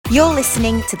You're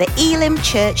listening to the Elim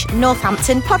Church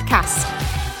Northampton podcast.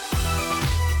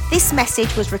 This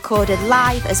message was recorded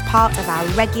live as part of our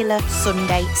regular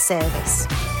Sunday service.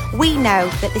 We know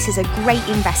that this is a great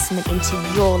investment into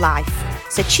your life,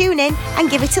 so tune in and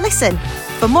give it a listen.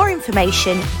 For more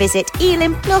information, visit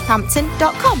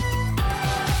elimnorthampton.com.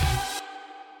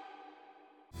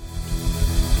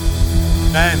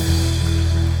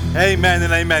 Amen. Amen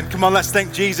and amen. Come on, let's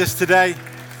thank Jesus today.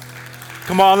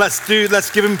 Come on, let's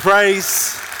give him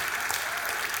praise.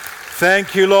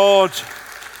 Thank you, Lord.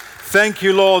 Thank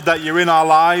you, Lord, that you're in our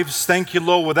lives. Thank you,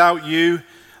 Lord, without you,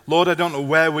 Lord, I don't know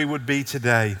where we would be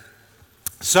today.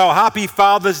 So happy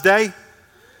Father's Day.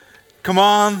 Come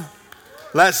on.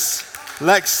 Let's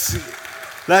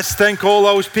thank all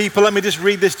those people. Let me just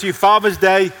read this to you. Father's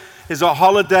Day is a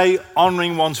holiday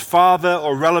honoring one's father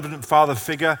or relevant father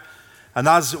figure, and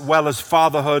as well as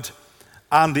fatherhood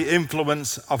and the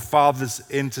influence of fathers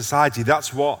in society.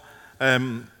 That's what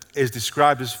is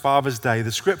described as Father's Day.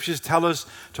 The scriptures tell us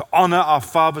to honor our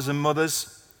fathers and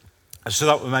mothers so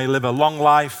that we may live a long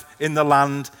life in the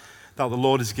land that the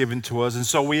Lord has given to us. And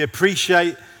so we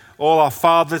appreciate all our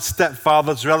fathers,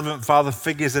 stepfathers, relevant father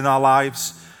figures in our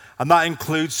lives, and that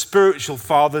includes spiritual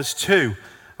fathers too.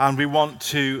 And we want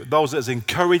to, those that has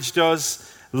encouraged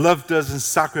us, loved us, and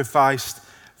sacrificed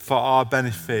for our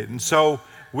benefit. And so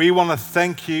we want to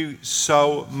thank you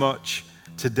so much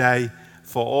today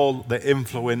for all the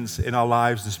influence in our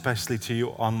lives, especially to you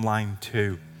online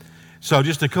too. So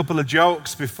just a couple of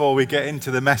jokes before we get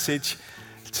into the message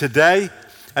today.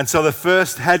 And so the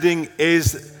first heading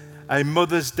is a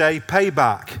Mother's Day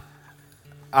payback.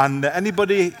 And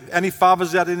any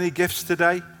fathers had any gifts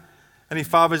today? Any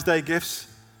Father's Day gifts?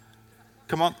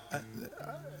 Come on.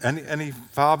 Any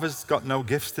fathers got no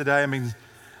gifts today? I mean,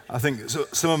 I think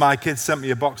some of my kids sent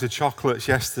me a box of chocolates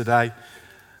yesterday,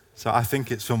 so I think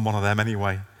it's from one of them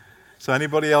anyway. So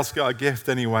anybody else got a gift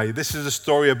anyway? This is a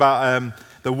story about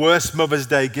the worst Mother's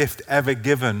Day gift ever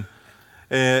given.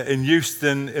 In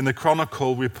Houston, in the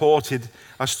Chronicle, reported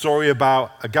a story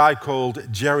about a guy called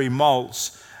Jerry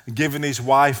Maltz giving his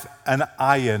wife an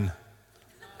iron.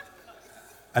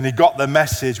 And he got the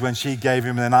message when she gave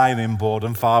him an ironing board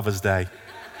on Father's Day.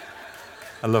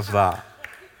 I love that.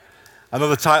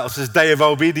 Another title says, Day of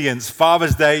Obedience.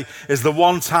 Father's Day is the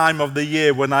one time of the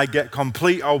year when I get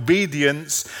complete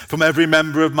obedience from every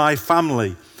member of my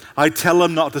family. I tell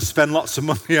them not to spend lots of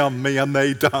money on me, and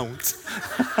they don't.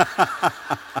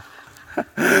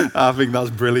 I think that's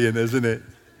brilliant, isn't it?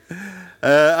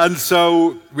 And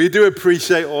so we do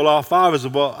appreciate all our fathers,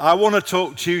 but I want to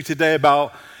talk to you today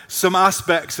about some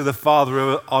aspects of the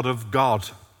fatherhood of God.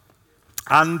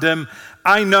 And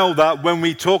I know that when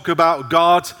we talk about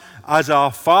God as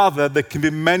our Father, there can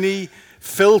be many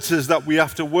filters that we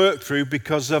have to work through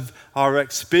because of our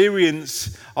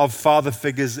experience of father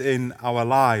figures in our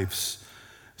lives.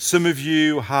 Some of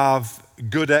you have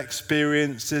good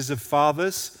experiences of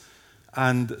fathers,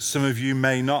 and some of you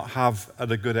may not have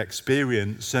had a good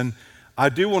experience. And I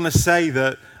do want to say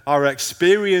that our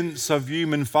experience of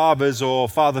human fathers or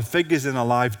father figures in our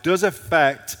life does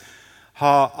affect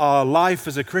our life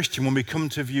as a Christian when we come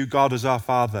to view God as our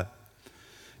Father.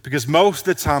 Because most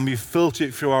of the time we filter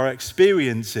it through our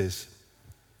experiences.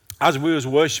 As we was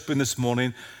worshiping this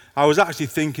morning, I was actually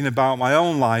thinking about my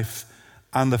own life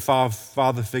and the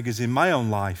father figures in my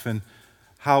own life and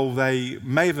how they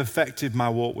may have affected my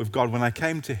walk with God when I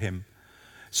came to Him.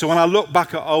 So when I look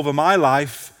back over my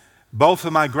life, both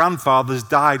of my grandfathers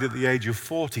died at the age of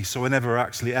 40, so I never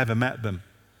actually ever met them.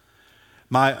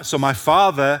 So my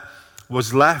father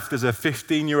was left as a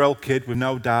 15-year-old kid with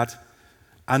no dad.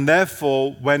 And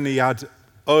therefore, when he had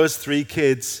us 3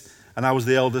 kids and I was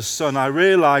the eldest son, I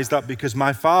realized that because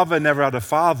my father never had a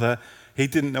father, he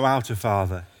didn't know how to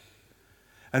father.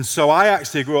 And so I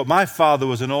actually grew up, my father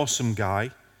was an awesome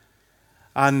guy,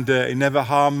 and he never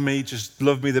harmed me, just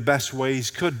loved me the best way he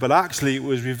could. But actually, it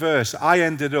was reverse. I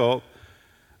ended up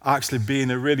actually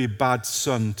being a really bad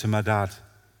son to my dad.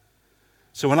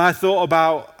 So when I thought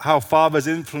about how fathers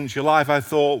influence your life, I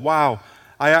thought, wow,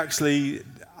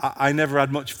 I never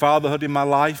had much fatherhood in my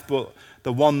life, but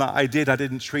the one that I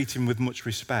didn't treat him with much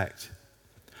respect.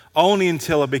 Only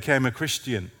until I became a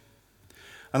Christian.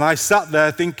 And I sat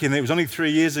there thinking, it was only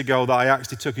 3 years ago that I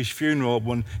actually took his funeral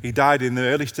when he died in the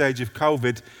early stage of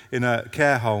COVID in a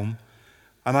care home.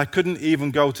 And I couldn't even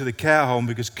go to the care home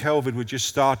because COVID would just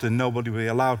start and nobody would be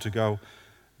allowed to go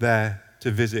there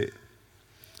to visit.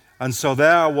 And so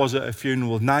there I was at a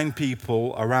funeral with 9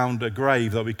 people around a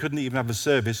grave that we couldn't even have a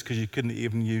service because you couldn't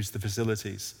even use the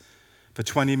facilities for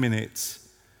 20 minutes.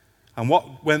 And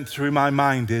what went through my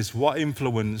mind is what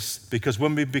influence, because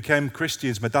when we became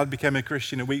Christians, my dad became a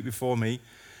Christian a week before me,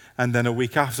 and then a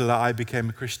week after that I became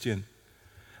a Christian.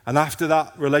 And after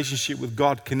that relationship with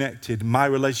God connected, my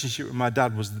relationship with my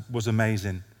dad was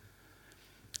amazing.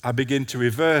 I began to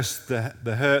reverse the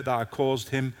hurt that I caused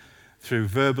him through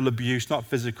verbal abuse, not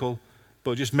physical,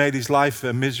 but just made his life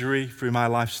a misery through my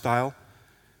lifestyle.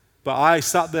 But I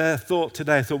sat there, thought,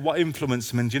 what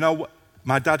influenced him? And do you know what?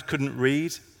 My dad couldn't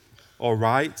read or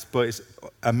write, but it's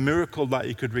a miracle that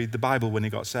he could read the Bible when he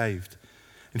got saved.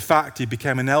 In fact, he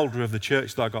became an elder of the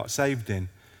church that I got saved in.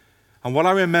 And what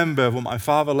I remember when my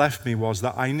father left me was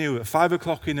that I knew at 5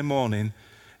 o'clock in the morning,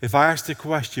 if I asked a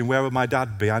question, where would my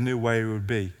dad be? I knew where he would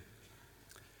be.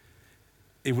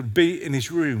 He would be in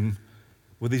his room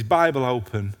with his Bible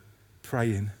open,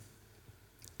 praying.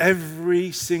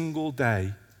 Every single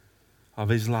day of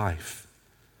his life,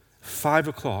 5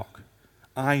 o'clock,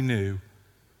 I knew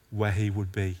where he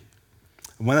would be.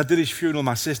 And when I did his funeral,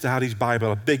 my sister had his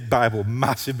Bible, a big Bible,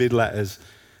 massive big letters.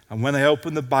 And when I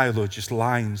opened the Bible, just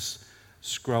lines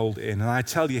scrolled in. And I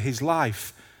tell you, his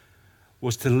life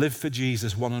was to live for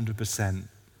Jesus 100%.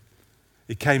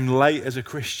 He came late as a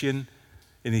Christian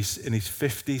in his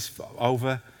 50s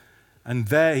over, and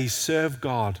there he served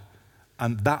God,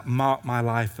 and that marked my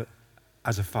life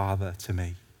as a father to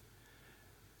me.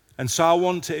 And so I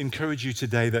want to encourage you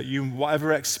today that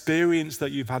whatever experience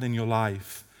that you've had in your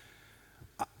life,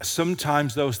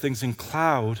 sometimes those things can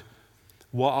cloud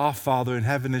what our Father in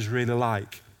heaven is really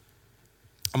like.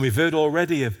 And we've heard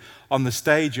already on the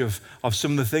stage of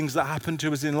some of the things that happen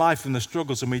to us in life and the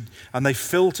struggles, and they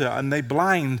filter and they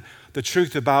blind the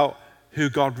truth about who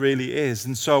God really is.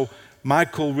 And so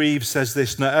Michael Reeves says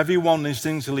this: "Not everyone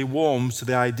instinctively warms to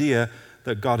the idea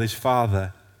that God is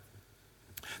Father.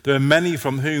 There are many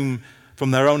from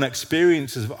their own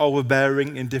experiences of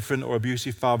overbearing, indifferent, or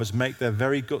abusive fathers make their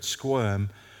very guts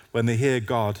squirm when they hear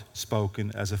God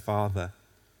spoken as a father.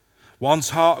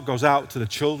 One's heart goes out to the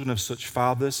children of such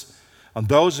fathers, and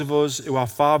those of us who are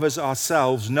fathers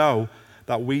ourselves know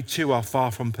that we too are far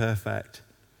from perfect.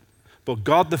 But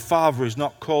God the Father is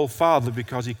not called Father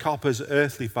because he copies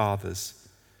earthly fathers.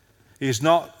 He is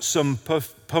not some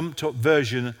pumped up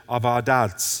version of our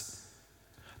dads.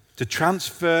 To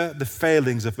transfer the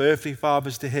failings of earthly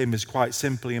fathers to him is quite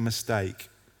simply a mistake.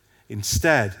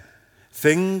 Instead,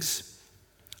 things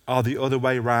are the other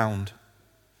way round.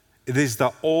 It is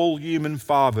that all human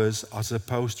fathers are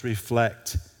supposed to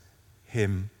reflect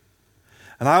him."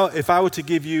 And if I were to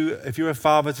give you, if you're a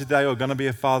father today or going to be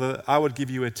a father, I would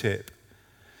give you a tip.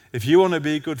 If you want to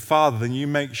be a good father, then you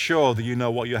make sure that you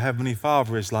know what your heavenly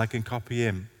Father is like and copy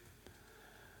him.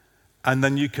 And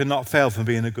then you cannot fail from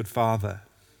being a good father.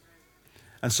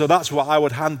 And so that's what I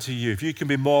would hand to you. If you can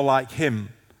be more like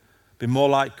him, be more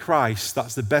like Christ,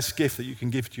 that's the best gift that you can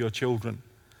give to your children.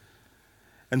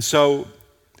 And so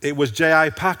it was J.I.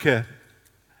 Packer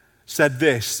said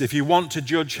this: "If you want to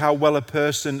judge how well a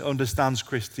person understands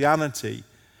Christianity,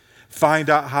 find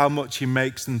out how much he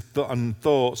makes and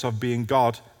thoughts of being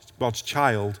God's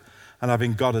child and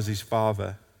having God as his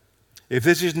father. If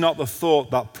this is not the thought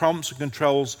that prompts and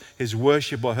controls his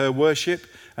worship or her worship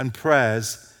and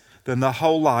prayers, then the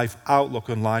whole life outlook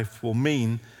on life will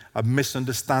mean a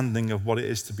misunderstanding of what it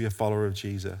is to be a follower of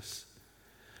Jesus.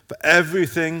 For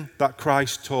everything that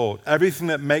Christ taught, everything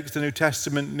that makes the New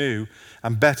Testament new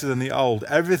and better than the Old,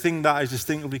 everything that is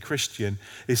distinctively Christian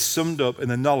is summed up in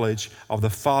the knowledge of the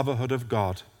fatherhood of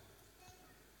God."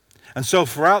 And so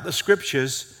throughout the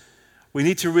scriptures, we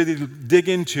need to really dig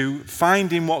into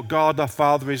finding what God our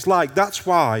Father is like. That's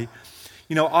why,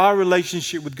 our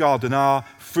relationship with God and our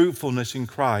fruitfulness in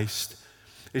Christ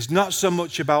is not so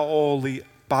much about all the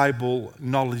Bible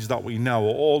knowledge that we know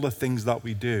or all the things that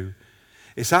we do.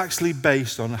 It's actually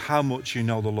based on how much you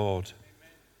know the Lord,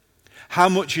 how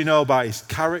much you know about his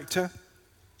character.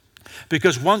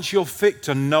 Because once you're fixed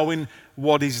on knowing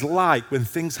what he's like when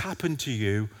things happen to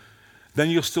you, then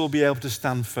you'll still be able to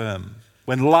stand firm.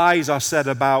 When lies are said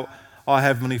about our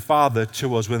Heavenly Father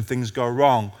to us when things go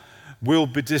wrong, we'll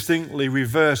be distinctly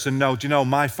reversed and know,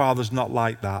 my Father's not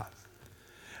like that.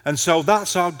 And so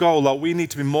that's our goal, that we need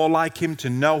to be more like him, to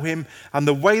know him. And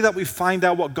the way that we find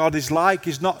out what God is like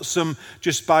is not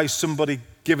just by somebody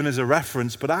giving us a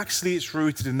reference, but actually it's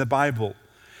rooted in the Bible.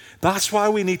 That's why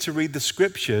we need to read the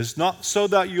scriptures, not so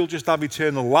that you'll just have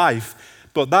eternal life,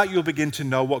 but that you'll begin to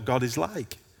know what God is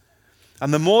like.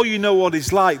 And the more you know what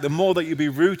he's like, the more that you'll be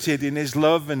rooted in his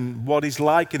love and what he's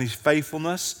like and his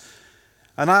faithfulness.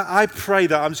 And I pray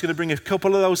that I'm just going to bring a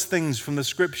couple of those things from the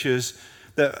scriptures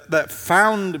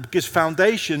that gives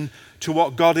foundation to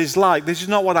what God is like. This is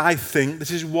not what I think.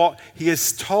 This is what he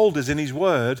has told us in his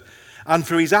word. and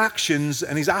through his actions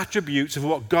and his attributes of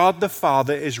what God the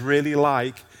Father is really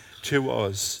like to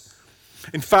us.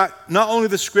 In fact, not only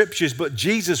the scriptures, but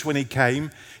Jesus, when he came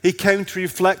to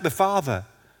reflect the Father.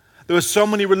 There were so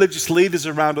many religious leaders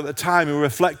around at the time who were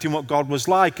reflecting what God was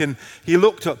like, and he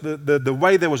looked at the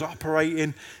way they was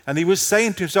operating, and he was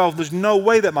saying to himself, there's no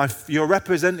way that you're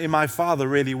representing my Father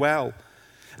really well.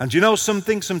 And you know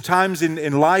something? Sometimes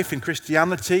in life, in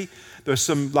Christianity, there's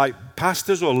some like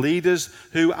pastors or leaders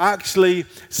who actually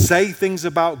say things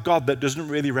about God that doesn't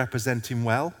really represent him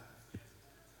well.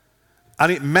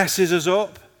 And it messes us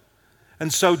up.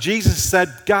 And so Jesus said,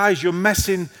 guys, you're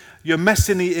messing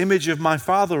the image of my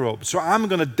Father up. So I'm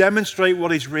going to demonstrate what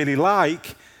he's really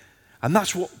like. And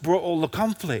that's what brought all the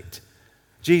conflict.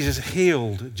 Jesus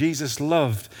healed. Jesus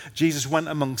loved. Jesus went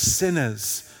among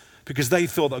sinners because they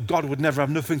thought that God would never have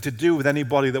nothing to do with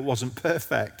anybody that wasn't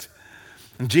perfect.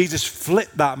 And Jesus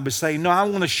flipped that and was saying, no, I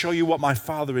want to show you what my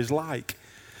Father is like.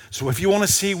 So if you want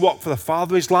to see what the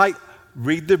Father is like,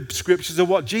 read the scriptures of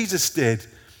what Jesus did.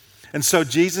 And so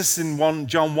Jesus in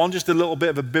John 1, just a little bit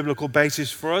of a biblical basis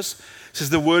for us, says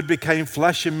the Word became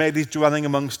flesh and made his dwelling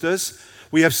amongst us.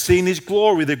 We have seen his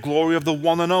glory, the glory of the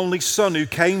one and only Son who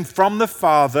came from the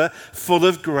Father, full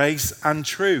of grace and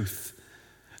truth.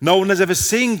 No one has ever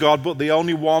seen God but the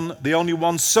only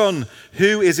one Son,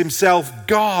 who is himself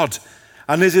God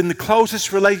and is in the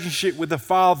closest relationship with the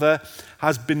Father,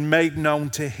 has been made known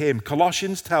to him.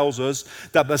 Colossians tells us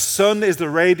that the Son is the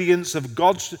radiance of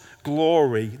God's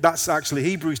glory. That's actually,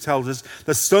 Hebrews tells us,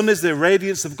 the Son is the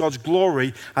radiance of God's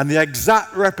glory and the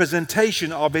exact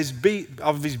representation of his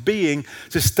being,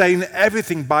 sustaining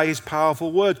everything by his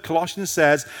powerful word. Colossians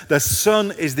says the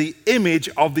Son is the image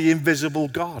of the invisible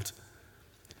God.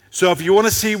 So if you want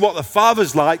to see what the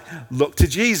Father's like, look to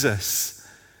Jesus.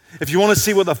 If you want to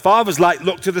see what the Father's like,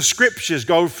 look to the scriptures.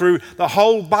 Go through the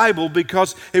whole Bible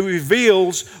because it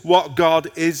reveals what God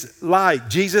is like.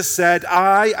 Jesus said,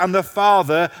 I and the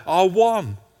Father are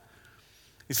one.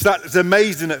 It's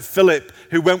amazing that Philip,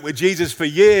 who went with Jesus for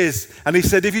years, and he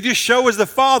said, if you just show us the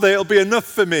Father, it'll be enough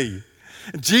for me.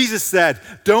 And Jesus said,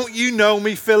 don't you know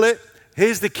me, Philip?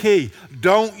 Here's the key.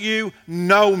 Don't you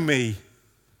know me,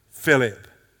 Philip?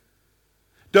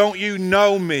 Don't you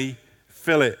know me,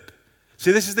 Philip?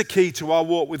 See, this is the key to our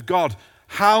walk with God.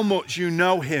 How much you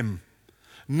know him.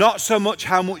 Not so much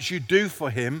how much you do for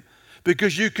him,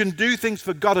 because you can do things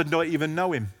for God and not even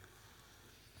know him.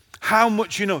 How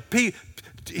much you know. He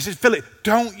says, Philip,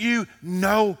 don't you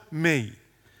know me?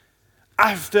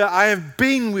 After I have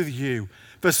been with you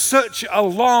for such a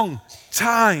long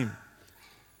time.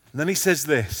 And then he says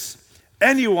this,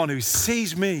 anyone who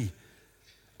sees me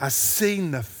has seen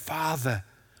the Father.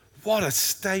 What a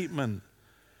statement.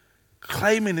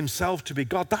 Claiming himself to be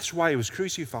God. That's why he was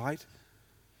crucified.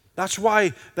 That's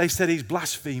why they said he's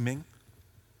blaspheming.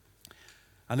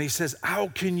 And he says, how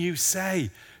can you say,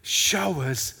 show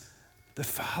us the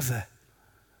Father?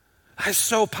 That's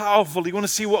so powerful. You want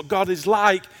to see what God is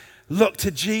like? Look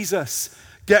to Jesus.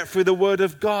 Get through the Word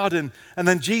of God. And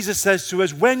then Jesus says to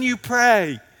us, when you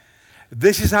pray,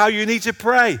 this is how you need to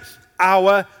pray.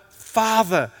 Our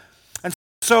Father. And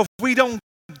so if we don't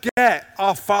get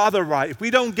our Father right, if we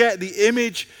don't get the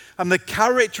image and the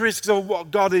characteristics of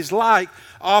what God is like,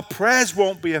 our prayers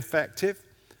won't be effective.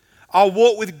 Our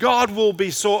walk with God will be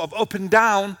sort of up and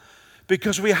down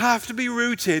because we have to be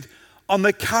rooted on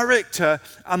the character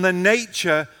and the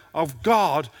nature of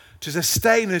God to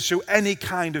sustain us through any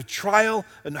kind of trial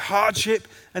and hardship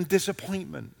and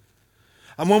disappointment.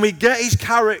 And when we get his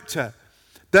character,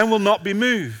 then we'll not be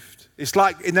moved. It's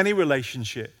like in any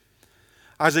relationship.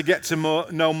 As I get to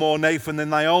know more Nathan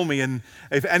than Naomi, and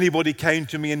if anybody came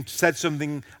to me and said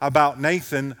something about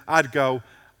Nathan, I'd go,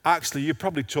 actually, you're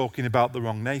probably talking about the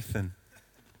wrong Nathan.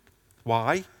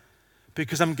 Why?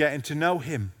 Because I'm getting to know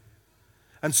him.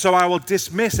 And so I will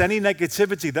dismiss any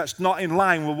negativity that's not in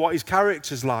line with what his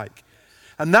character's like.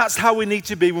 And that's how we need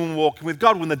to be when we're walking with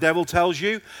God. When the devil tells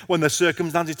you, when the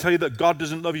circumstances tell you that God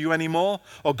doesn't love you anymore,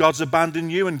 or God's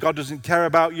abandoned you and God doesn't care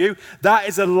about you, that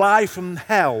is a lie from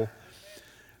hell.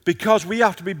 Because we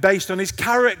have to be based on his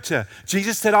character.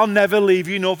 Jesus said, I'll never leave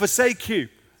you nor forsake you.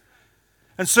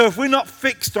 And so if we're not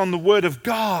fixed on the Word of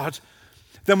God,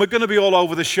 then we're going to be all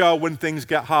over the show when things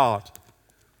get hard.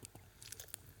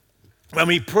 When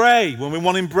we pray, when we're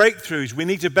wanting breakthroughs, we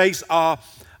need to base our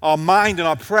mind and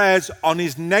our prayers on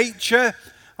his nature,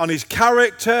 on his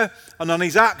character, and on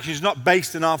his actions, not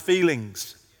based on our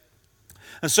feelings.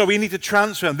 And so we need to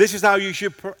transfer them. This is how you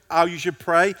should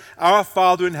pray. Our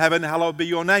Father in heaven, hallowed be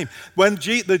your name. When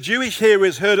the Jewish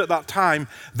hearers heard at that time,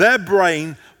 their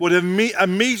brain would have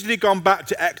immediately gone back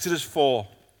to Exodus 4.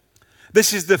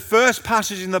 This is the first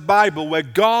passage in the Bible where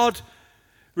God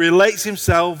relates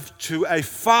himself to a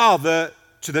father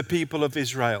to the people of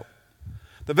Israel.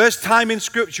 The first time in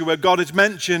Scripture where God is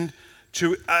mentioned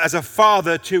as a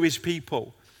father to his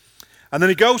people. And then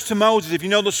he goes to Moses. If you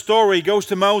know the story, he goes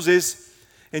to Moses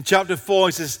in chapter 4.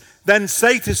 He says, "Then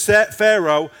say to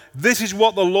Pharaoh, this is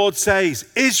what the Lord says.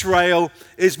 Israel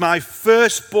is my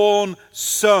firstborn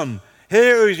son."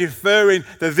 Here he's referring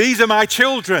that these are my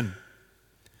children.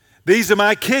 These are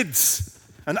my kids,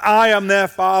 and I am their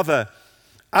father.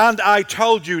 "And I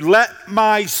told you, let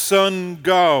my son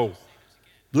go.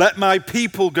 Let my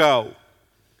people go,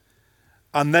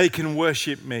 and they can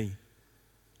worship me."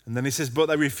 And then he says, "But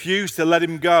they refused to let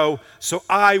him go, so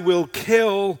I will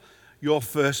kill your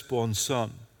firstborn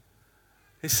son."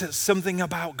 It says something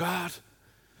about God,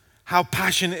 how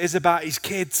passionate he is about his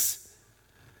kids,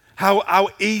 how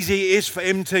easy it is for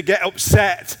him to get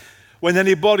upset when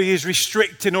anybody is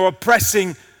restricting or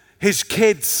oppressing his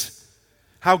kids,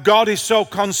 how God is so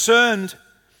concerned.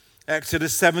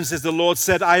 Exodus 7 says, "The Lord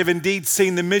said, I have indeed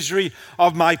seen the misery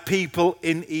of my people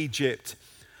in Egypt.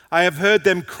 I have heard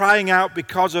them crying out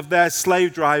because of their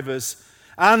slave drivers,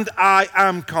 and I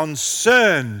am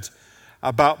concerned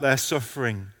about their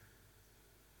suffering."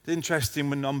 It's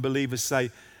interesting when unbelievers say,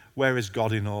 "Where is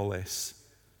God in all this?"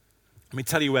 Let me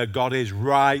tell you where God is,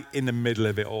 right in the middle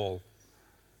of it all.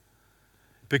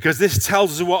 Because this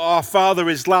tells us what our Father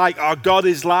is like, our God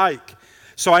is like.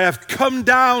 "So I have come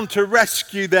down to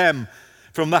rescue them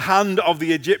from the hand of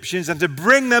the Egyptians and to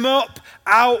bring them up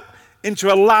out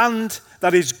into a land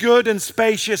that is good and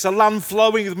spacious, a land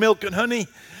flowing with milk and honey."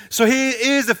 So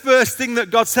here's the first thing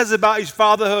that God says about his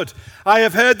fatherhood. "I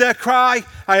have heard their cry,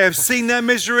 I have seen their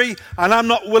misery, and I'm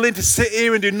not willing to sit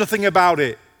here and do nothing about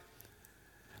it."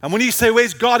 And when you say,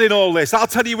 "Where's God in all this?" I'll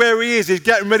tell you where he is. He's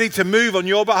getting ready to move on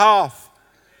your behalf.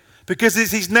 Because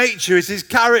it's his nature, it's his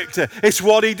character, it's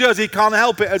what he does. He can't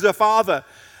help it as a father.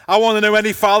 I want to know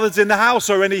any fathers in the house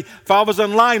or any fathers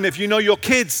online. If you know your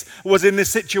kids was in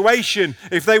this situation,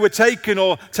 if they were taken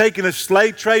as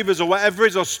slave traders or whatever it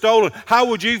is, or stolen, how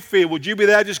would you feel? Would you be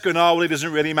there just going, "Oh, well, it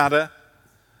doesn't really matter"?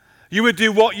 You would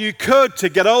do what you could to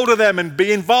get hold of them and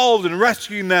be involved in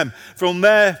rescuing them from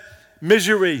their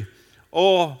misery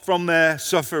or from their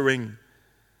suffering.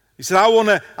 He said,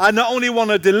 I not only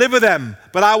want to deliver them,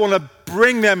 but I want to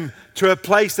bring them to a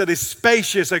place that is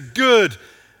spacious,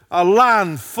 a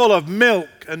land full of milk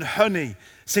and honey.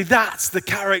 See, that's the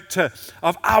character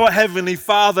of our Heavenly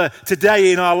Father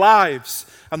today in our lives.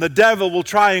 And the devil will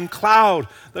try and cloud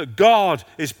that God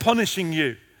is punishing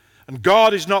you, and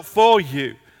God is not for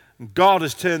you, and God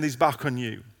has turned his back on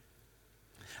you.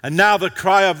 "And now the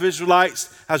cry of Israelites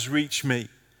has reached me,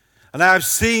 and I have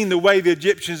seen the way the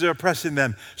Egyptians are oppressing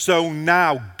them. So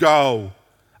now go.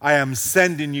 I am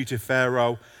sending you to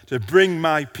Pharaoh to bring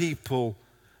my people,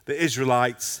 the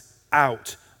Israelites,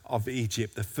 out of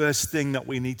Egypt." The first thing that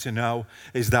we need to know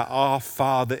is that our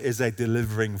Father is a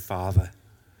delivering Father.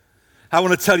 I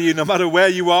want to tell you, no matter where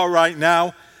you are right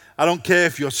now, I don't care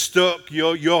if you're stuck,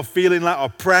 you're feeling like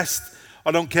oppressed, I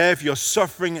don't care if you're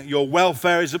suffering, your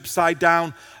welfare is upside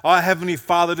down. Our Heavenly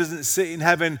Father doesn't sit in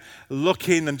heaven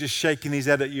looking and just shaking his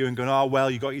head at you and going, "Oh, well,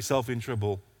 you got yourself in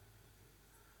trouble."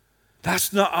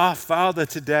 That's not our Father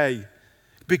today,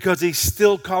 because he's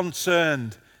still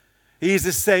concerned. He is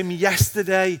the same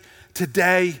yesterday,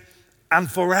 today,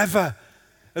 and forever.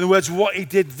 In other words, what he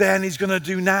did then, he's going to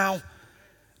do now.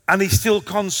 And he's still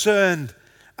concerned,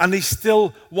 and he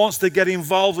still wants to get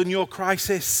involved in your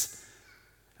crisis.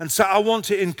 And so I want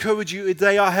to encourage you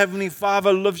today. Our Heavenly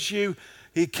Father loves you,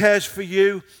 he cares for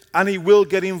you, and he will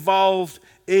get involved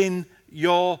in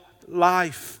your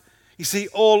life. You see,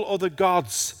 all other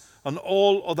gods and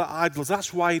all other idols,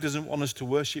 that's why he doesn't want us to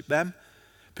worship them.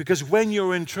 Because when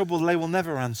you're in trouble, they will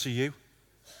never answer you,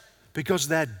 because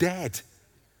they're dead.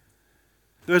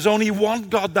 There's only one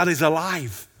God that is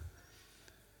alive,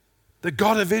 the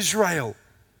God of Israel,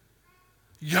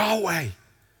 Yahweh.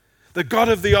 The God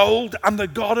of the old and the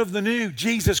God of the new,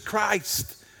 Jesus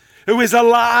Christ, who is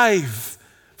alive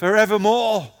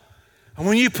forevermore. And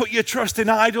when you put your trust in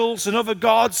idols and other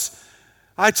gods,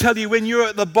 I tell you, when you're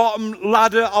at the bottom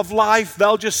ladder of life,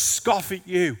 they'll just scoff at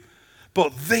you.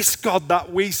 But this God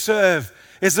that we serve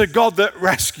is a God that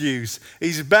rescues.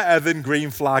 He's better than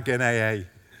Green Flag and AA.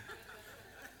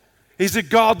 He's a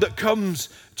God that comes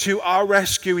to our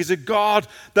rescue. He's a God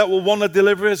that will want to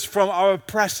deliver us from our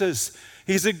oppressors.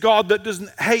 He's a God that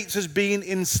hates us being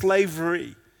in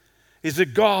slavery. He's a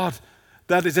God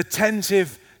that is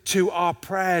attentive to our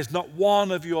prayers. Not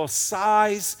one of your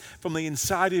sighs from the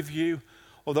inside of you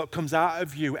or that comes out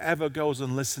of you ever goes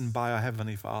unlistened by our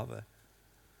Heavenly Father.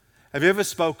 Have you ever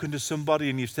spoken to somebody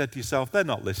and you've said to yourself, they're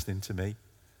not listening to me?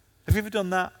 Have you ever done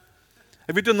that?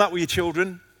 Have you done that with your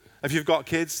children? If you've got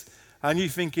kids? And you're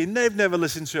thinking, they've never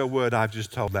listened to a word I've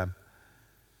just told them.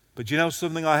 But you know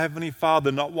something, our Heavenly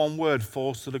Father, not one word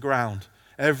falls to the ground.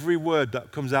 Every word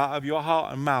that comes out of your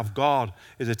heart and mouth, God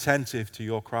is attentive to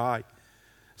your cry.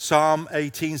 Psalm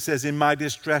 18 says, in my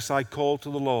distress I called to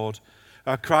the Lord.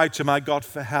 I cried to my God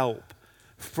for help.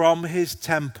 From his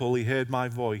temple he heard my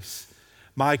voice.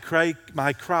 My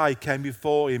cry came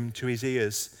before him to his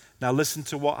ears. Now listen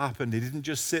to what happened. He didn't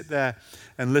just sit there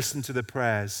and listen to the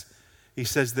prayers. He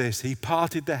says this, he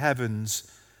parted the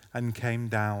heavens and came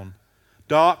down.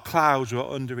 Dark clouds were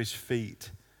under his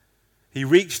feet. He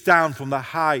reached down from the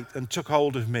height and took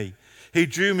hold of me. He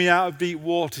drew me out of deep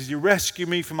waters. He rescued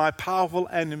me from my powerful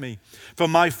enemy,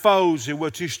 from my foes who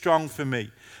were too strong for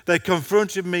me. They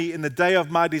confronted me in the day of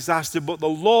my disaster, but the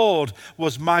Lord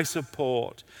was my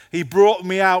support. He brought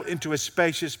me out into a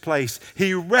spacious place.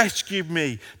 He rescued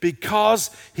me because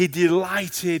he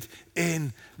delighted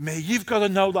in me. You've got to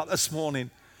know that this morning.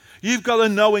 You've got to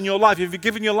know in your life, if you've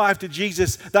given your life to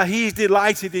Jesus, that he's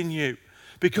delighted in you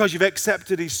because you've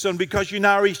accepted his son, because you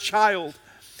now are his child.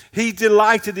 He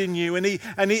delighted in you, and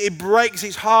it breaks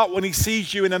his heart when he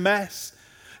sees you in a mess.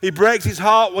 He breaks his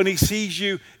heart when he sees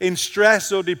you in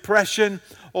stress or depression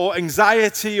or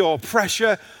anxiety or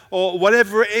pressure or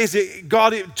whatever it is. It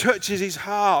touches his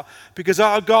heart because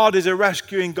our God is a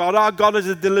rescuing God. Our God is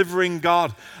a delivering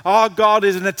God. Our God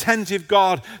is an attentive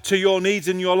God to your needs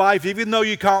in your life, even though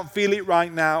you can't feel it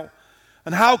right now.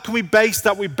 And how can we base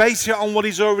that? We base it on what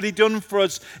he's already done for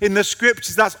us in the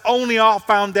scriptures. That's only our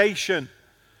foundation.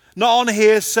 Not on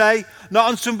hearsay, not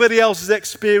on somebody else's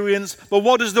experience, but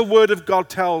what does the Word of God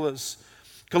tell us?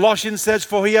 Colossians says,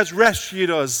 for he has rescued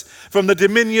us from the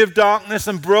dominion of darkness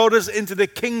and brought us into the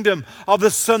kingdom of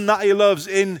the Son that he loves,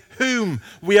 in whom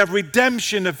we have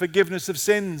redemption and forgiveness of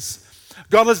sins.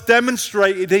 God has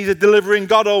demonstrated he's a delivering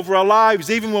God over our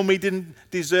lives, even when we didn't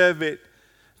deserve it.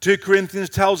 2 Corinthians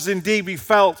tells us, indeed we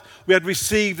felt we had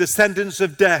received the sentence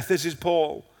of death. This is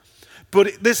Paul.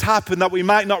 But this happened that we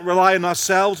might not rely on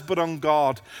ourselves, but on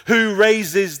God, who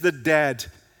raises the dead.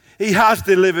 He has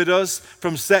delivered us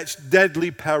from such deadly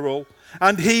peril,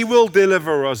 and he will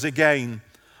deliver us again.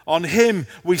 On him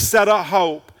we set our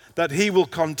hope that he will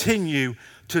continue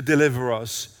to deliver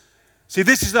us. See,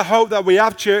 this is the hope that we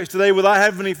have, church, today with our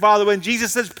Heavenly Father. When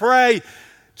Jesus says, pray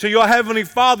to your Heavenly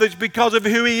Father, it's because of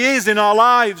who he is in our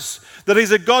lives, that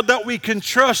he's a God that we can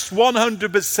trust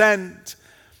 100%.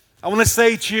 I want to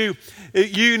say to you,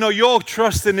 you know you're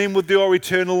trusting him with your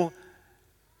eternal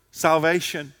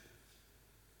salvation.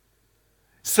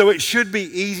 So it should be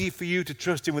easy for you to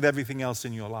trust him with everything else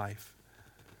in your life.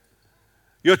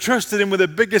 You're trusting him with the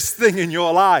biggest thing in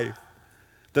your life,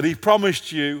 that he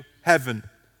promised you heaven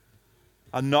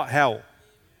and not hell.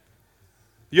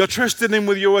 You're trusting him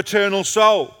with your eternal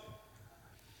soul.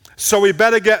 So we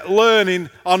better get learning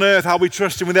on earth how we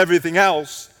trust him with everything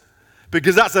else.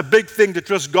 Because that's a big thing to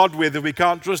trust God with if we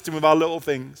can't trust him with our little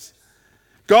things.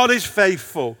 God is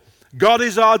faithful. God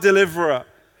is our deliverer.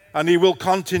 And he will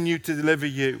continue to deliver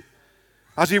you.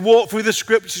 As we walk through the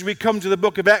scriptures, we come to the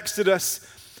book of Exodus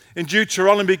in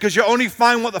Deuteronomy, because you only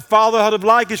find what the fatherhood of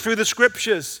life is through the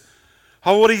scriptures.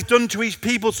 How what he's done to his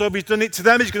people, so if he's done it to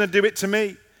them, he's going to do it to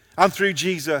me. And through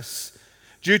Jesus.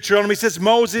 Deuteronomy says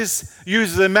Moses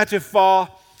uses a metaphor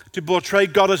to portray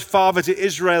God as father to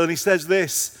Israel. And he says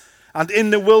this, and in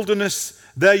the wilderness,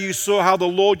 there you saw how the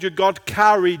Lord your God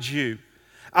carried you,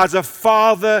 as a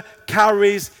father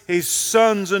carries his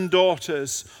sons and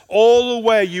daughters, all the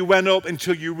way you went up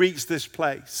until you reached this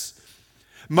place.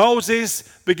 Moses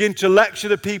began to lecture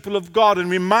the people of God and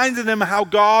reminded them how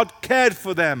God cared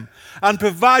for them and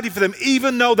provided for them,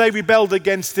 even though they rebelled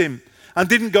against him and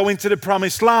didn't go into the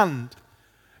promised land.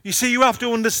 You see, you have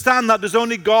to understand that does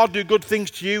only God do good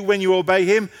things to you when you obey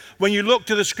him? When you look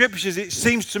to the scriptures, it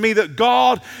seems to me that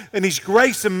God, in his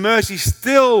grace and mercy,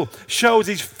 still shows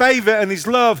his favor and his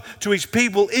love to his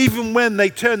people, even when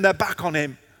they turn their back on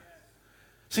him.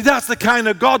 See, that's the kind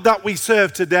of God that we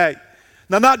serve today.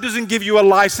 Now, that doesn't give you a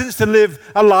license to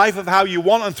live a life of how you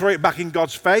want and throw it back in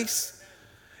God's face.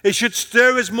 It should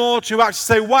stir us more to actually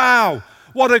say, wow,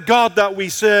 what a God that we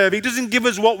serve. He doesn't give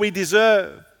us what we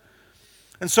deserve.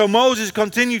 And so Moses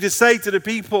continued to say to the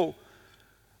people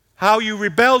how you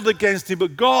rebelled against him,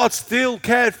 but God still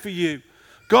cared for you.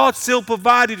 God still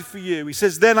provided for you. He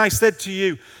says, then I said to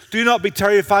you, do not be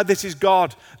terrified. This is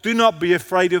God. Do not be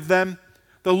afraid of them.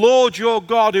 The Lord your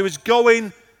God, who is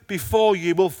going before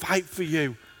you, will fight for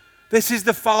you. This is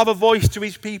the Father voice to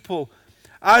his people,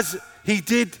 as he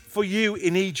did for you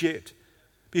in Egypt.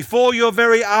 before your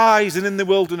very eyes and in the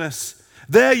wilderness.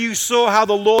 There you saw how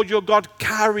the Lord your God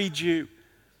carried you.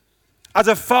 As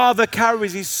a father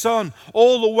carries his son,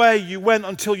 all the way you went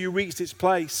until you reached its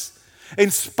place.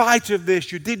 In spite of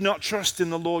this, you did not trust in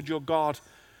the Lord your God,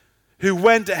 who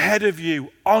went ahead of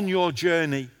you on your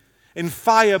journey, in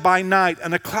fire by night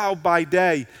and a cloud by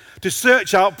day, to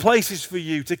search out places for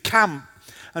you to camp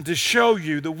and to show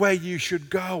you the way you should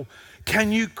go.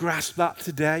 Can you grasp that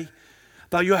today?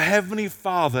 That your heavenly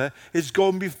Father is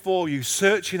going before you,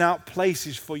 searching out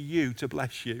places for you to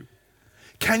bless you.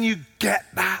 Can you get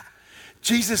that?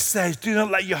 Jesus says, do not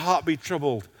let your heart be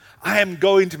troubled. I am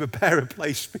going to prepare a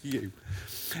place for you.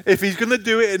 If he's going to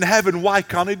do it in heaven, why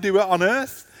can't he do it on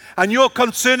earth? And you're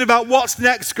concerned about what's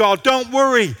next, God. Don't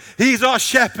worry. He's our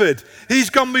shepherd. He's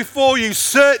gone before you,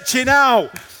 searching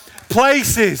out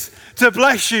places to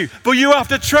bless you. But you have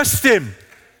to trust him.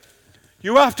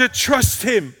 You have to trust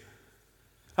him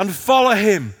and follow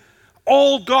him.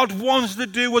 All God wants to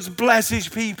do was bless his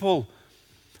people,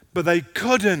 but they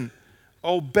couldn't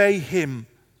obey him.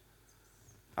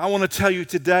 I want to tell you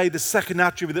today the second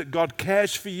attribute, that God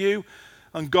cares for you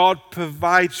and God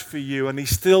provides for you, and he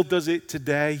still does it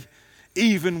today,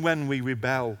 even when we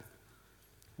rebel.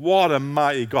 What a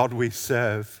mighty God we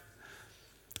serve.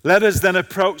 Let us then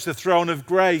approach the throne of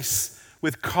grace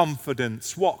with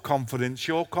confidence. What confidence?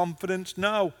 Your confidence?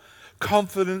 No.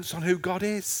 Confidence on who God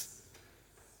is.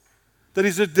 That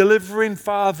he's a delivering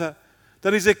Father,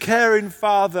 that he's a caring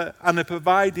Father and a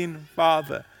providing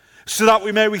Father, so that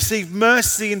we may receive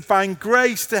mercy and find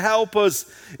grace to help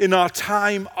us in our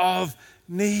time of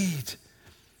need.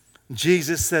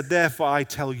 Jesus said, therefore I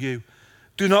tell you,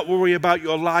 do not worry about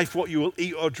your life, what you will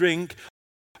eat or drink,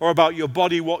 or about your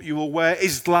body, what you will wear.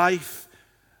 Is life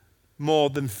more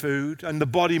than food, and the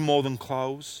body more than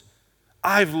clothes?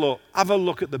 Have a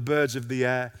look at the birds of the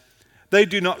air. They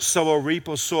do not sow or reap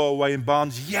or store away in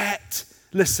barns, yet,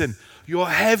 listen, your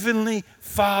heavenly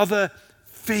Father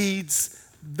feeds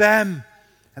them.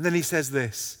 And then he says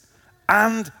this,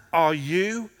 and are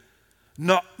you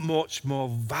not much more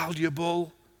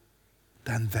valuable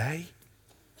than they?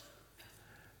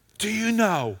 Do you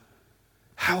know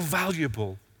how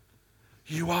valuable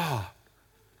you are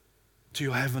to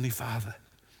your heavenly Father?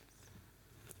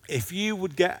 If you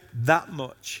would get that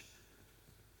much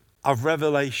of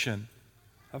revelation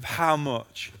of how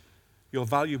much you're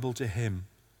valuable to him,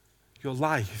 your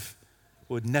life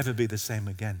would never be the same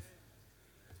again.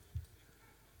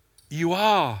 You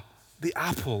are the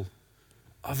apple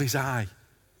of his eye.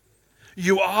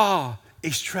 You are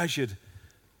his treasured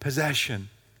possession.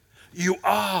 You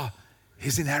are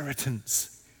his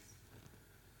inheritance.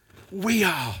 We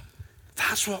are.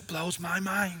 That's what blows my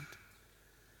mind.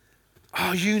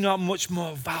 Are you not much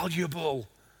more valuable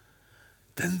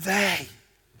than they?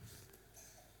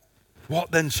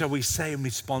 What then shall we say in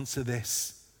response to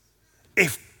this?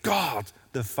 If God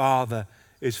the Father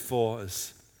is for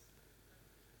us,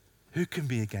 who can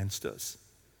be against us?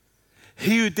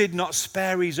 He who did not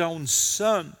spare his own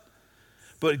son,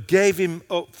 but gave him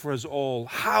up for us all,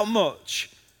 how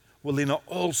much will he not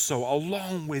also,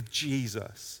 along with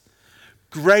Jesus,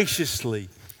 graciously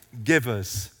give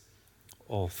us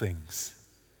all things?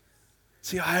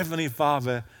 See, our Heavenly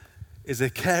Father is a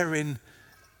caring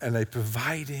and a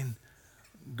providing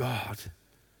God.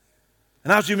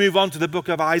 And as we move on to the book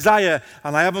of Isaiah,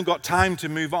 and I haven't got time to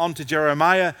move on to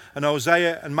Jeremiah and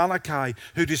Hosea and Malachi,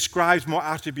 who describes more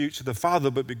attributes of the Father,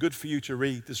 but it'd be good for you to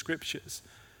read the scriptures.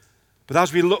 But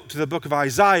as we look to the book of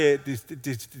Isaiah,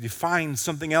 it defines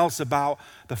something else about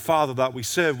the Father that we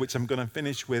serve, which I'm going to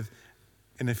finish with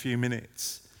in a few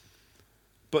minutes.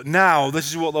 But now,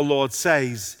 this is what the Lord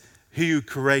says: He who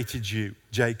created you,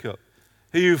 Jacob,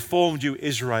 he who formed you,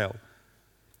 Israel,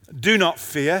 do not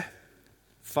fear,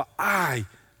 for I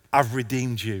have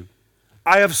redeemed you.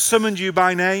 I have summoned you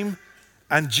by name,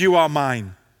 and you are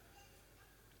mine.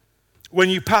 When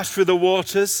you pass through the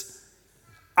waters,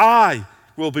 I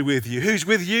will be with you. Who's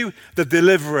with you? The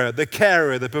deliverer, the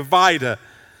carer, the provider,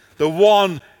 the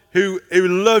one who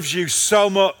loves you so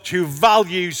much, who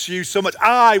values you so much.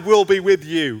 I will be with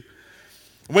you.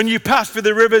 When you pass through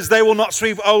the rivers, they will not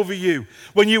sweep over you.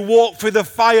 When you walk through the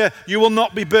fire, you will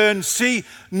not be burned. See,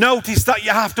 notice that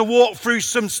you have to walk through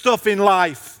some stuff in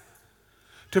life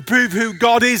to prove who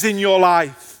God is in your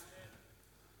life.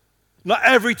 Not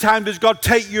every time does God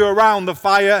take you around the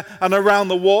fire and around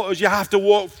the waters. You have to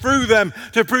walk through them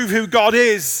to prove who God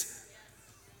is.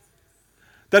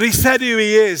 That he said who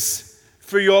he is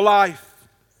for your life.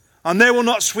 And they will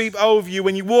not sweep over you.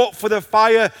 When you walk for the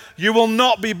fire, you will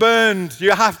not be burned.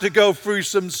 You have to go through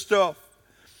some stuff.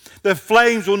 The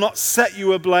flames will not set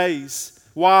you ablaze.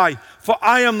 Why? For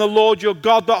I am the Lord your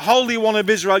God, the Holy One of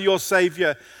Israel, your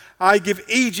Savior. I give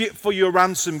Egypt for your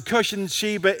ransom, Cush and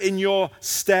Sheba in your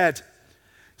stead.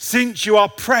 Since you are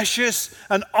precious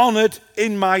and honored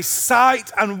in my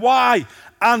sight. And why?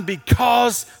 And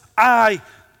because I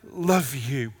love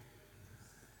you.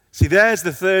 See, there's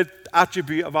the third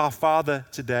attribute of our Father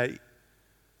today.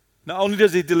 Not only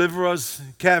does he deliver us,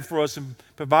 care for us, and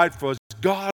provide for us,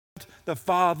 God the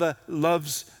Father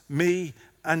loves me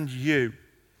and you.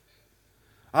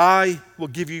 I will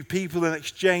give you people in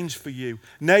exchange for you,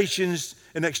 nations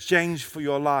in exchange for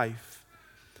your life.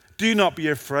 Do not be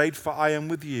afraid, for I am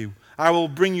with you. I will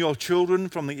bring your children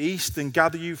from the east and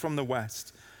gather you from the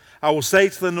west. I will say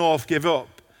to the north, give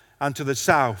up, and to the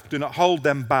south, do not hold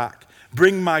them back.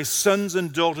 Bring my sons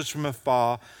and daughters from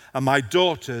afar, and my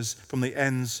daughters from the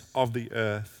ends of the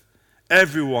earth.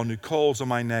 Everyone who calls on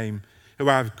my name, who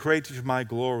I have created for my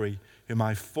glory, whom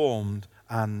I formed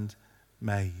and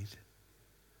made.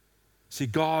 See,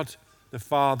 God the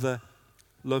Father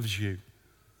loves you.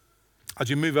 As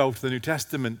you move over to the New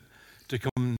Testament to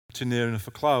come to near enough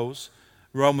a close,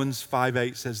 Romans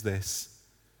 5:8 says this,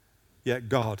 Yet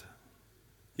God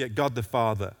the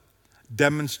Father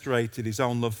demonstrated his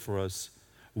own love for us.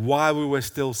 While we were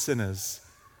still sinners,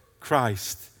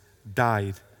 Christ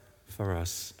died for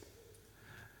us.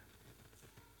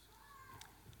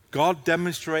 God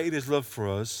demonstrated his love for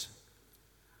us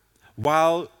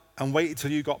and waited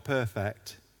till you got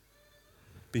perfect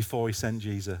before he sent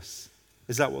Jesus.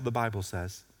 Is that what the Bible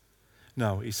says?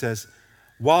 No, he says,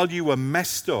 while you were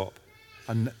messed up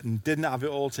and didn't have it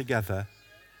all together,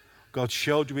 God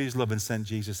showed you his love and sent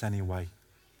Jesus anyway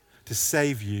to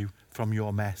save you from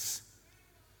your mess.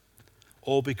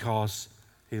 All because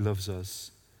he loves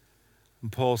us.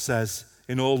 And Paul says,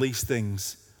 in all these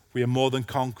things, we are more than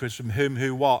conquerors from him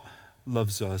who what?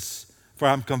 Loves us. For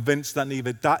I am convinced that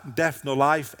neither death nor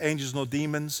life, angels nor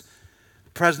demons,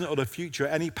 present or the future,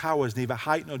 any powers, neither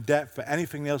height nor depth, or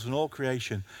anything else in all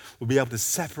creation will be able to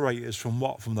separate us from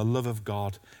what? From the love of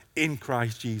God in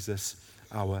Christ Jesus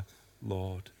our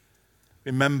Lord.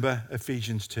 Remember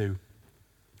Ephesians 2.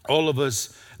 All of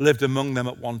us lived among them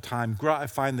at one time,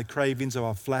 gratifying the cravings of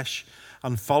our flesh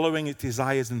and following its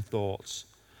desires and thoughts.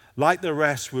 Like the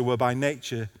rest, we were by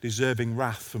nature deserving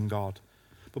wrath from God.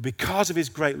 But because of his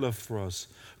great love for us,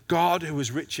 God, who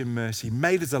is rich in mercy,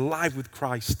 made us alive with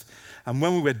Christ. And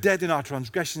when we were dead in our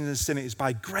transgressions and sin, it is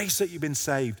by grace that you've been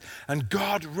saved. And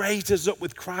God raised us up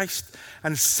with Christ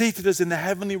and seated us in the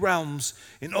heavenly realms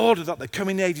in order that the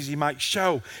coming ages he might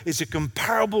show is the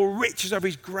comparable riches of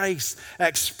his grace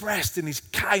expressed in his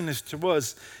kindness to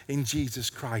us in Jesus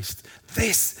Christ.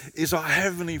 This is our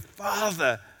heavenly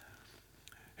Father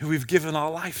who we've given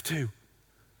our life to.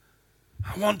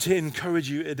 I want to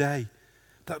encourage you today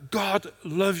that God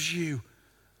loves you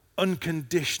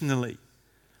unconditionally.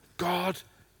 God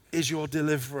is your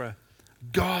deliverer.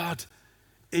 God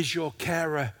is your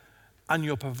carer and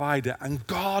your provider. And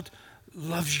God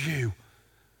loves you.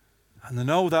 And I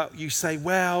know that you say,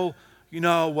 well,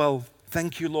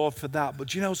 thank you, Lord, for that. But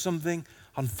do you know something?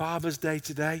 On Father's Day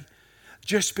today,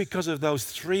 just because of those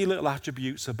three little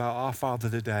attributes about our Father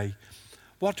today,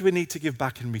 what do we need to give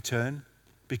back in return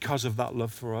because of that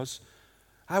love for us?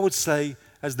 I would say,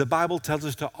 as the Bible tells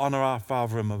us to honor our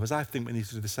father and mothers, I think we need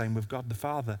to do the same with God the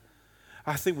Father.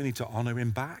 I think we need to honor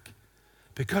him back.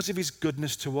 Because of his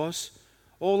goodness to us,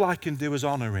 all I can do is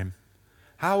honor him.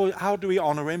 How do we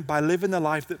honor him? By living the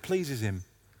life that pleases him.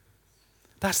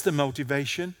 That's the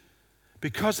motivation.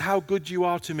 Because how good you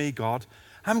are to me, God,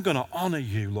 I'm going to honor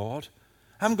you, Lord.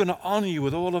 I'm going to honor you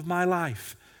with all of my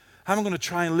life. I'm going to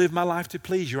try and live my life to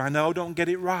please you. I know I don't get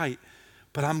it right,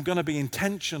 but I'm going to be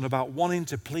intentional about wanting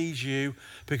to please you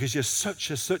because you're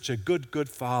such a good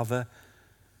Father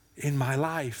in my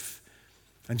life.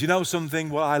 And do you know something?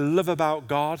 What I love about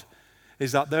God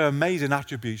is that they're amazing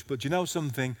attributes, but do you know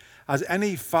something? As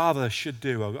any father should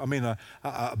do,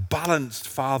 a balanced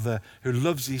father who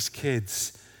loves his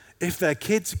kids, if their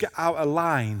kids get out of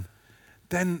line,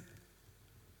 then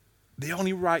the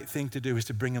only right thing to do is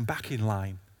to bring them back in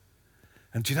line.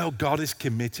 And do you know God is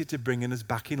committed to bringing us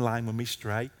back in line when we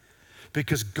stray?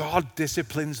 Because God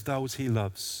disciplines those he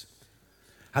loves.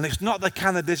 And it's not the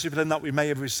kind of discipline that we may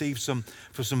have received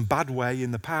for some bad way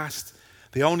in the past.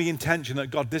 The only intention that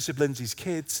God disciplines his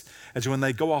kids is when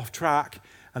they go off track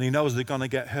and he knows they're going to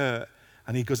get hurt.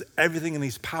 And he does everything in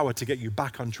his power to get you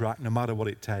back on track no matter what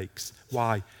it takes.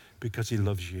 Why? Because he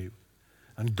loves you.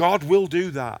 And God will do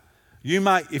that. You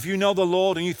might, if you know the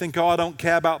Lord and you think, I don't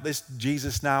care about this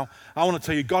Jesus now, I want to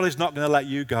tell you, God is not going to let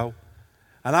you go.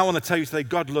 And I want to tell you today,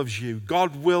 God loves you.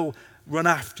 God will run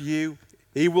after you.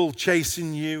 He will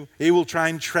chasten you. He will try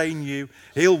and train you.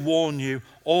 He'll warn you,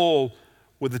 all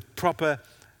with the proper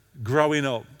growing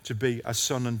up to be a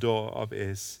son and daughter of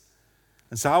his.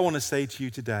 And so I want to say to you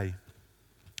today,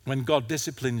 when God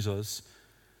disciplines us,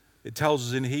 it tells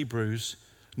us in Hebrews,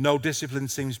 no discipline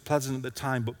seems pleasant at the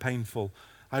time but painful.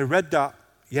 I read that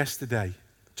yesterday,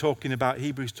 talking about,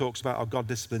 Hebrews talks about how God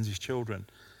disciplines his children.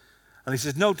 And he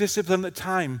says, no discipline at the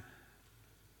time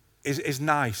is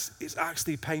nice. It's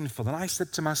actually painful. And I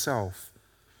said to myself,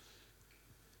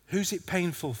 who's it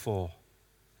painful for?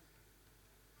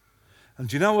 And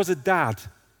do you know, as a dad,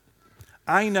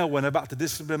 I know when I'm about to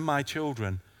discipline my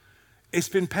children, it's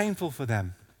been painful for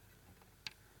them.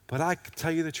 But I can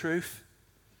tell you the truth,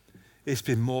 it's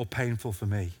been more painful for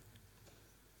me.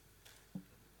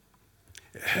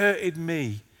 It hurted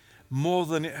me more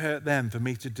than it hurt them for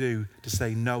me to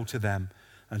say no to them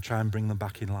and try and bring them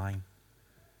back in line.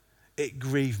 It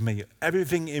grieved me.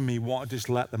 Everything in me wanted to just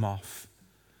let them off.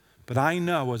 But I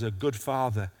know as a good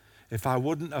father, if I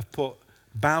wouldn't have put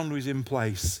boundaries in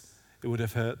place, it would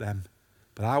have hurt them.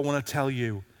 But I want to tell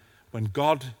you, when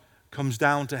God comes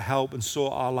down to help and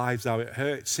sort our lives out, it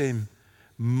hurts him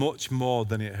much more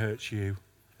than it hurts you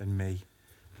and me.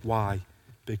 Why?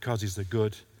 Because he's a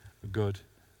good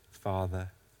Father.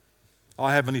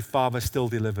 Our Heavenly Father still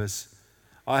delivers.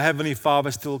 Our Heavenly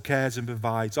Father still cares and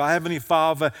provides. Our Heavenly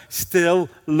Father still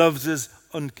loves us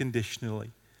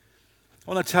unconditionally.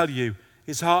 I want to tell you,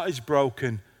 his heart is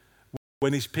broken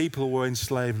when his people were in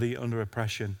slavery under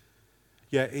oppression.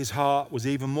 Yet his heart was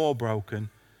even more broken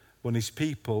when his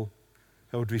people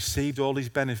who had received all his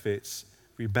benefits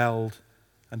rebelled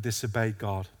and disobeyed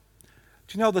God.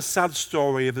 Do you know the sad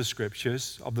story of the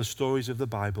scriptures, of the stories of the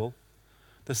Bible?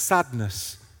 The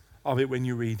sadness of it when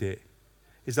you read it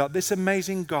is that this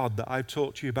amazing God that I've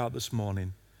talked to you about this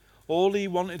morning, all he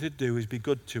wanted to do is be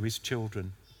good to his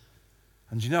children.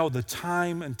 And you know, the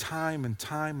time and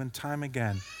time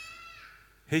again,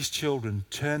 his children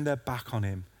turned their back on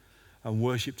him and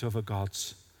worshipped other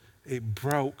gods. It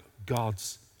broke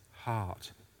God's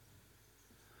heart.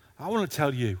 I want to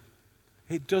tell you,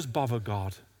 it does bother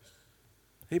God.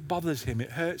 It bothers him,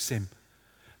 it hurts him.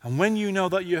 And when you know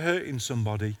that you're hurting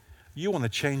somebody, you want to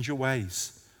change your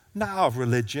ways. Not out of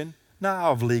religion, not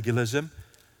out of legalism,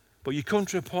 but you come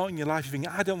to a point in your life you think,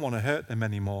 I don't want to hurt them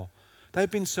anymore.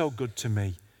 They've been so good to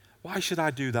me. Why should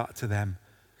I do that to them?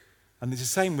 And it's the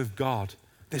same with God.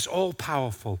 This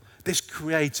all-powerful, this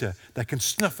creator that can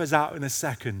snuff us out in a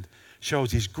second,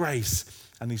 shows his grace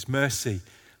and his mercy,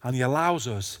 and he allows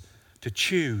us to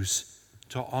choose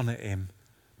to honor him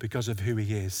because of who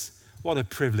he is. What a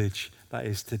privilege that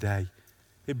is today.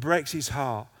 It breaks his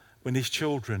heart when his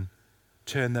children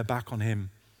turn their back on him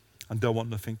and don't want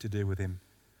nothing to do with him.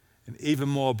 And even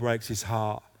more breaks his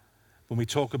heart when we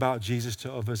talk about Jesus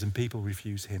to others and people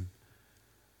refuse him.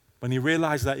 When he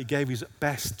realized that he gave his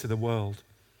best to the world,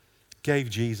 gave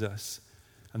Jesus,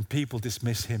 and people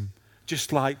dismiss him,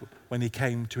 just like when he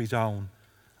came to his own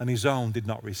and his own did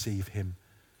not receive him.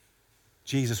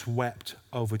 Jesus wept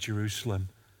over Jerusalem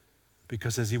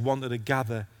because as he wanted to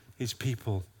gather his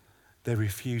people, they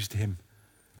refused him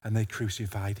and they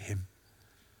crucified him.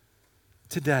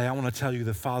 Today, I want to tell you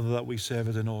the Father that we serve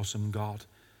is an awesome God.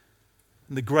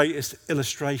 And the greatest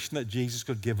illustration that Jesus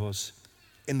could give us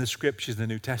in the scriptures, the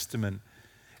New Testament,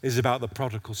 is about the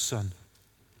prodigal son.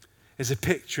 It's a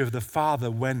picture of the father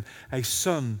when a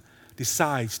son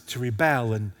decides to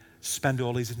rebel and spend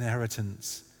all his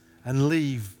inheritance and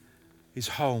leave his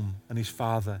home and his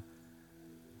father.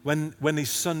 When his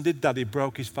son did that, he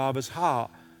broke his father's heart.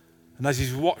 And as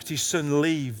he watched his son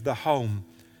leave the home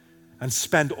and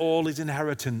spend all his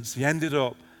inheritance, he ended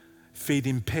up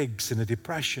feeding pigs in a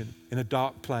depression, in a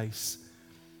dark place.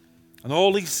 And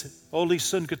all his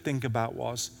son could think about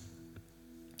was,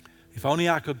 if only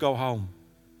I could go home.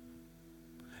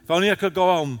 If only I could go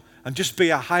home and just be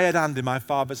a hired hand in my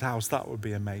father's house, that would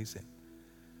be amazing.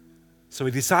 So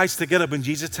he decides to get up, and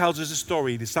Jesus tells us a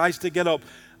story. He decides to get up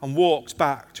and walks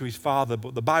back to his father.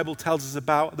 But the Bible tells us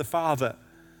about the father.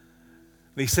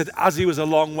 And he said, as he was a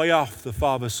long way off, the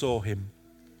father saw him.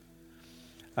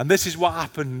 And this is what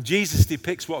happened. Jesus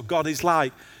depicts what God is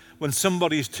like when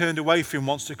somebody is turned away from him,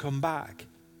 wants to come back.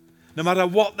 No matter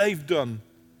what they've done.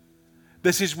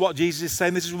 This is what Jesus is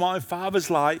saying. This is what my Father's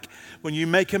like. When you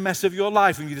make a mess of your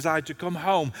life and you decide to come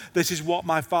home, this is what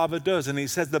my Father does. And he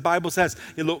says, the Bible says,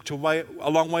 he looked away,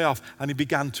 a long way off and he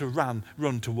began to run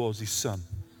towards his son.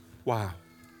 Wow.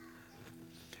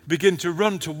 Begin to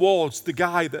run towards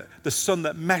the son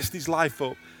that messed his life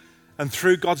up. and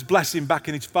threw God's blessing back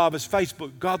in his father's face.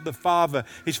 But God the Father,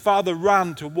 his father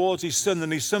ran towards his son,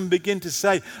 and his son began to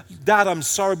say, Dad, I'm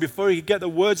sorry, before he could get the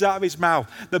words out of his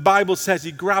mouth. The Bible says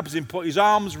he grabs him, put his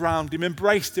arms around him,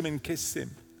 embraced him and kissed him.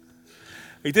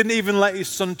 He didn't even let his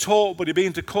son talk, but he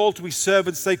began to call to his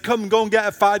servants, say, come, go and get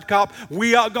a fired carp.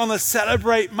 We are going to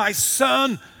celebrate. My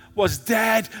son was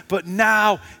dead, but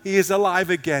now he is alive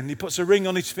again. He puts a ring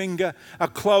on his finger, a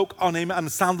cloak on him,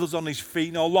 and sandals on his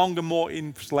feet, no longer more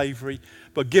in slavery,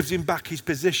 but gives him back his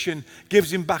position,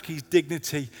 gives him back his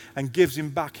dignity, and gives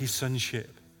him back his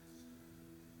sonship.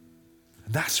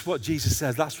 And that's what Jesus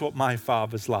says. That's what my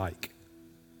Father's like.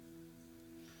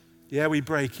 Yeah, we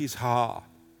break his heart.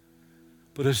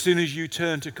 But as soon as you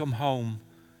turn to come home,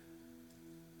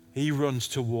 he runs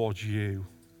towards you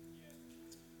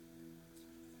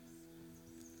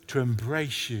to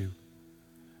embrace you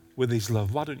with his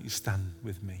love. Why don't you stand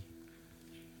with me?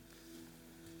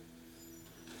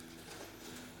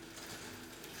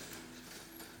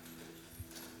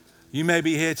 You may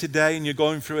be here today and you're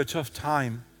going through a tough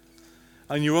time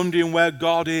and you're wondering where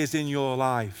God is in your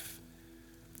life.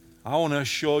 I want to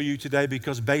assure you today,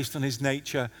 because based on his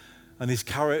nature and his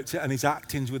character and his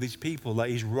actings with his people, that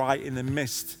he's right in the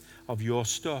midst of your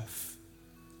stuff.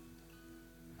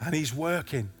 And he's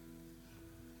working.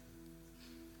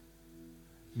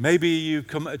 Maybe you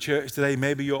come to church today,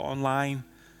 maybe you're online,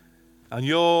 and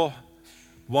you're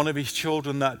one of his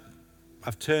children that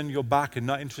have turned your back and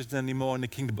not interested anymore in the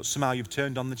kingdom, but somehow you've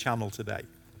turned on the channel today.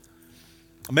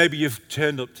 Or maybe you've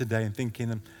turned up today and thinking,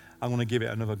 I'm going to give it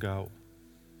another go.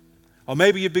 Or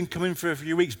maybe you've been coming for a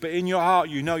few weeks, but in your heart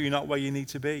you know you're not where you need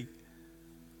to be.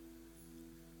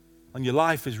 And your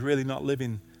life is really not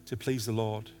living to please the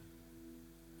Lord.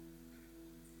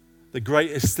 The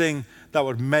greatest thing that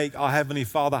would make our Heavenly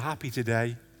Father happy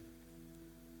today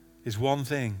is one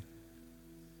thing: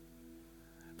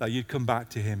 that you'd come back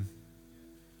to him.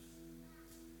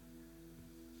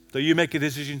 That you make a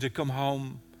decision to come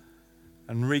home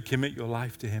and recommit your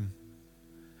life to him.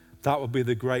 That would be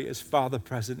the greatest Father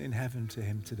present in heaven to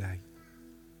him today.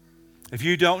 If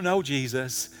you don't know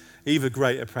Jesus, even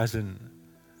greater present,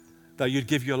 that you'd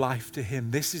give your life to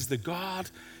him. This is the God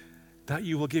that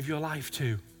you will give your life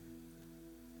to.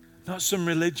 Not some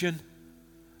religion,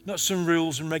 not some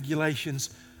rules and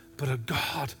regulations, but a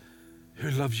God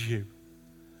who loves you,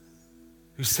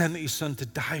 who sent his son to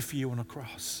die for you on a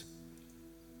cross.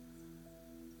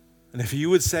 And if you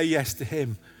would say yes to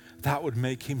him, that would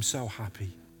make him so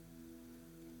happy.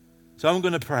 So I'm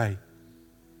going to pray,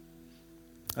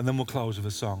 and then we'll close with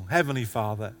a song. Heavenly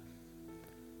Father,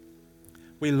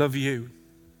 we love you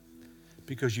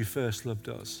because you first loved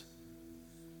us.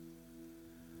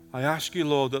 I ask you,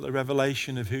 Lord, that the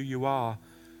revelation of who you are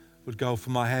would go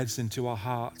from our heads into our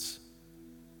hearts.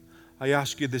 I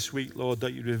ask you this week, Lord,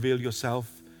 that you reveal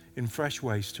yourself in fresh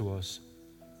ways to us.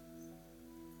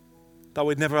 That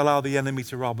we'd never allow the enemy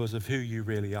to rob us of who you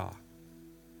really are.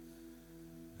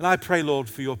 And I pray, Lord,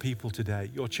 for your people today,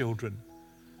 your children,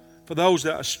 for those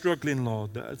that are struggling,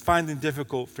 Lord, that are finding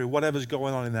difficult through whatever's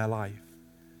going on in their life,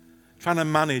 trying to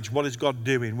manage what is God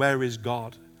doing, where is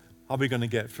God, are we going to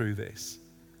get through this?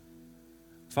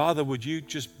 Father, would you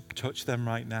just touch them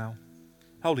right now?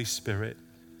 Holy Spirit,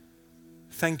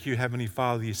 thank you, Heavenly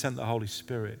Father, you sent the Holy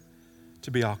Spirit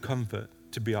to be our comfort,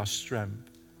 to be our strength,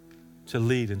 to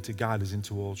lead and to guide us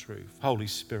into all truth. Holy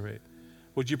Spirit,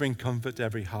 would you bring comfort to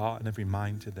every heart and every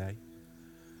mind today?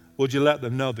 Would you let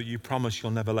them know that you promise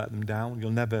you'll never let them down,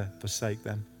 you'll never forsake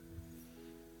them?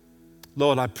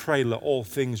 Lord, I pray that all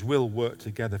things will work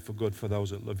together for good for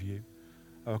those that love you,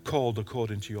 are called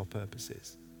according to your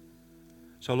purposes.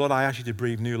 So Lord, I ask you to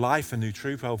breathe new life and new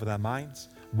truth over their minds.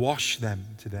 Wash them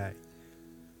today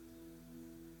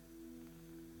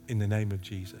in the name of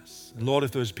Jesus. And Lord,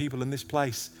 if there's people in this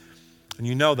place and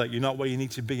you know that you're not where you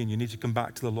need to be and you need to come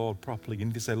back to the Lord properly, you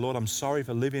need to say, Lord, I'm sorry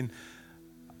for living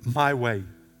my way.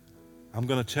 I'm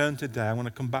going to turn today. I want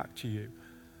to come back to you.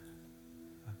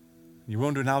 You're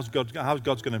wondering how's God's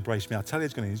going to embrace me. I tell you,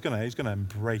 he's going to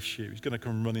embrace you. He's going to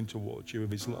come running towards you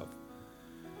with his love.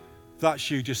 If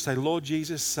that's you, just say, Lord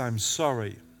Jesus, I'm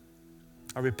sorry.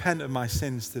 I repent of my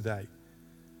sins today.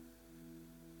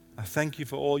 I thank you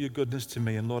for all your goodness to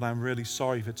me. And Lord, I'm really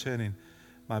sorry for turning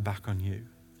my back on you.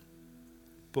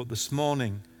 But this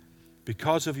morning,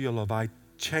 because of your love, I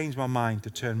changed my mind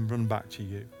to turn and run back to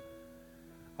you.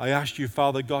 I ask you,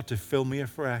 Father God, to fill me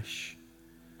afresh.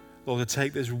 Lord, to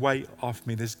take this weight off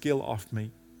me, this guilt off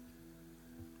me.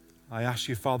 I ask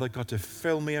you, Father God, to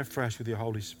fill me afresh with your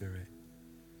Holy Spirit.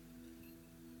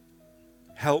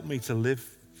 Help me to live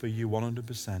for you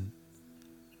 100%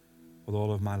 with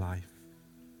all of my life.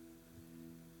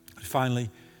 And finally,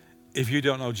 If you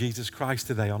don't know Jesus Christ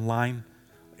today, online,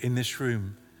 in this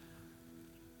room,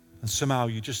 and somehow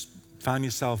you just find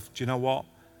yourself, do you know what?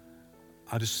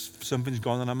 Something's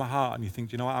going on in my heart, and you think,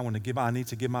 do you know what? I need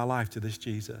to give my life to this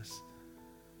Jesus.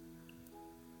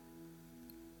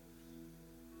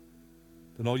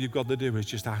 Then all you've got to do is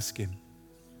just ask him.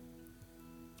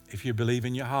 If you believe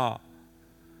in your heart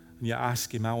and you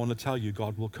ask him, I want to tell you,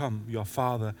 God will come. Your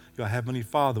Father, your Heavenly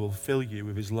Father will fill you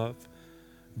with his love,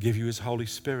 give you his Holy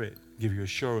Spirit, give you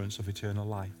assurance of eternal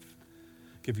life,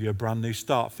 give you a brand new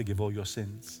start, forgive all your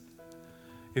sins.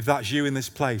 If that's you in this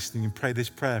place and you pray this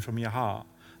prayer from your heart,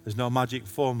 there's no magic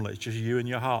formula, it's just you and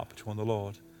your heart between the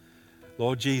Lord.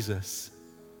 Lord Jesus,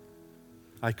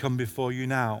 I come before you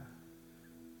now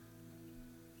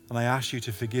and I ask you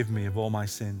to forgive me of all my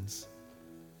sins.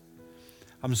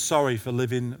 I'm sorry for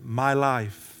living my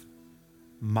life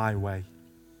my way.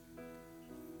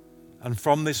 And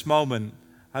from this moment,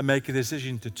 I make a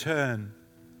decision to turn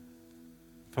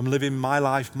from living my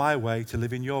life my way to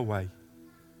living your way.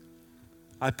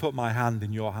 I put my hand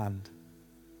in your hand.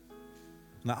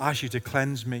 And I ask you to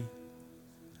cleanse me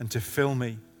and to fill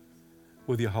me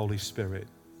with your Holy Spirit.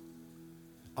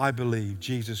 I believe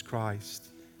Jesus Christ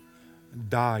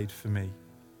died for me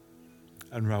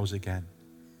and rose again.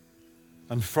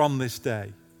 And from this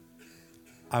day,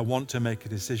 I want to make a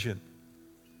decision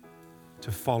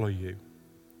to follow you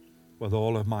with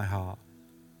all of my heart.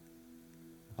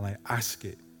 And I ask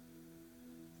it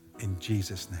in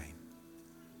Jesus' name.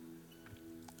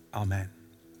 Amen.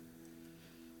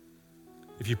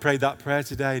 If you prayed that prayer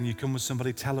today and you come with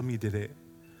somebody, tell them you did it.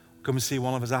 Come and see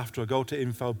one of us after, or go to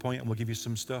Info Point and we'll give you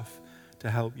some stuff to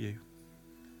help you.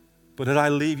 But as I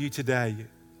leave you today,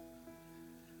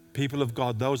 people of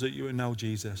God, those that you know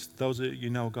Jesus, those that you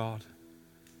know God,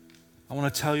 I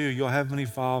want to tell you, your Heavenly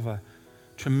Father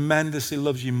tremendously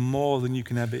loves you more than you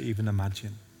can ever even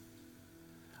imagine.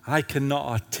 I cannot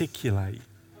articulate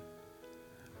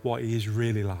what he is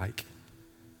really like.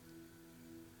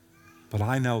 But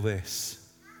I know this.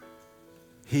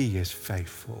 He is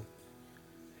faithful.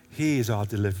 He is our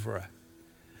deliverer.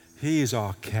 He is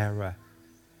our carer.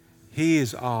 He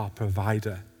is our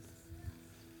provider.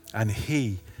 And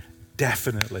he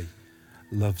definitely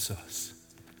loves us.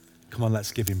 Come on,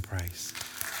 let's give him praise.